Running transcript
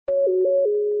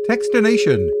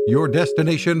Techstination, your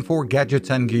destination for gadgets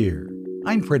and gear.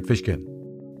 I'm Fred Fishkin.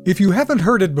 If you haven't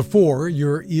heard it before,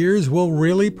 your ears will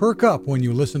really perk up when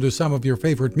you listen to some of your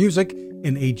favorite music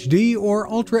in HD or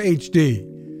Ultra HD.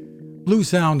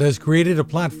 Bluesound has created a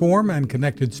platform and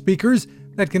connected speakers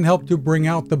that can help to bring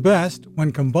out the best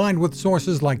when combined with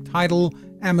sources like Tidal,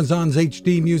 Amazon's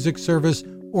HD music service,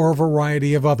 or a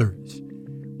variety of others.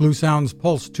 Bluesound's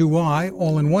Pulse 2i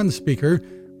all-in-one speaker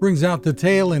brings out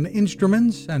detail in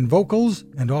instruments and vocals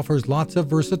and offers lots of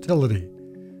versatility.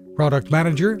 Product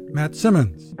Manager Matt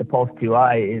Simmons. The Pulse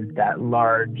 2i is that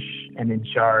large and in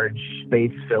charge,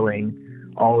 space-filling,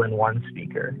 all-in-one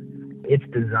speaker. It's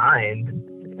designed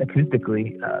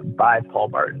acoustically by Paul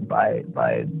Barton, by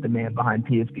the man behind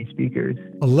PSP Speakers.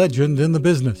 A legend in the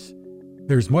business.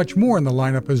 There's much more in the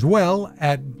lineup as well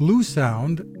at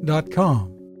bluesound.com.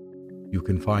 You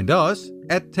can find us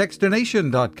at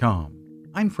techstination.com.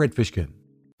 I'm Fred Fishkin.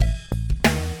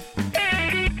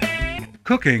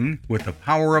 Cooking with the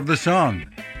power of the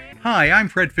sun. Hi, I'm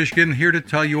Fred Fishkin, here to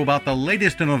tell you about the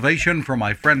latest innovation from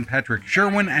my friend Patrick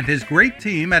Sherwin and his great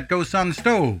team at GoSun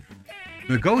Stove.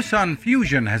 The GoSun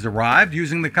Fusion has arrived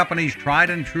using the company's tried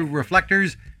and true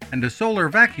reflectors and a solar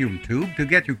vacuum tube to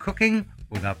get you cooking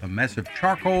without the mess of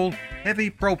charcoal, heavy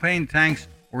propane tanks,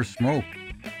 or smoke.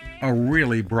 A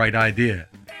really bright idea.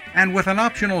 And with an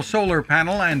optional solar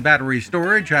panel and battery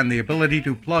storage and the ability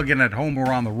to plug in at home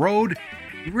or on the road,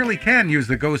 you really can use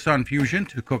the GoSun Fusion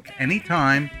to cook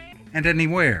anytime and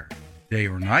anywhere, day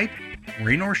or night,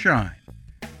 rain or shine.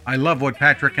 I love what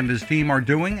Patrick and his team are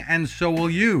doing, and so will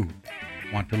you.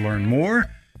 Want to learn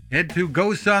more? Head to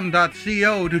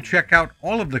gosun.co to check out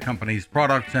all of the company's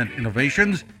products and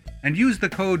innovations and use the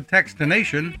code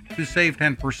TEXTINATION to save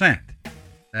 10%.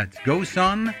 That's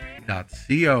gosun.co.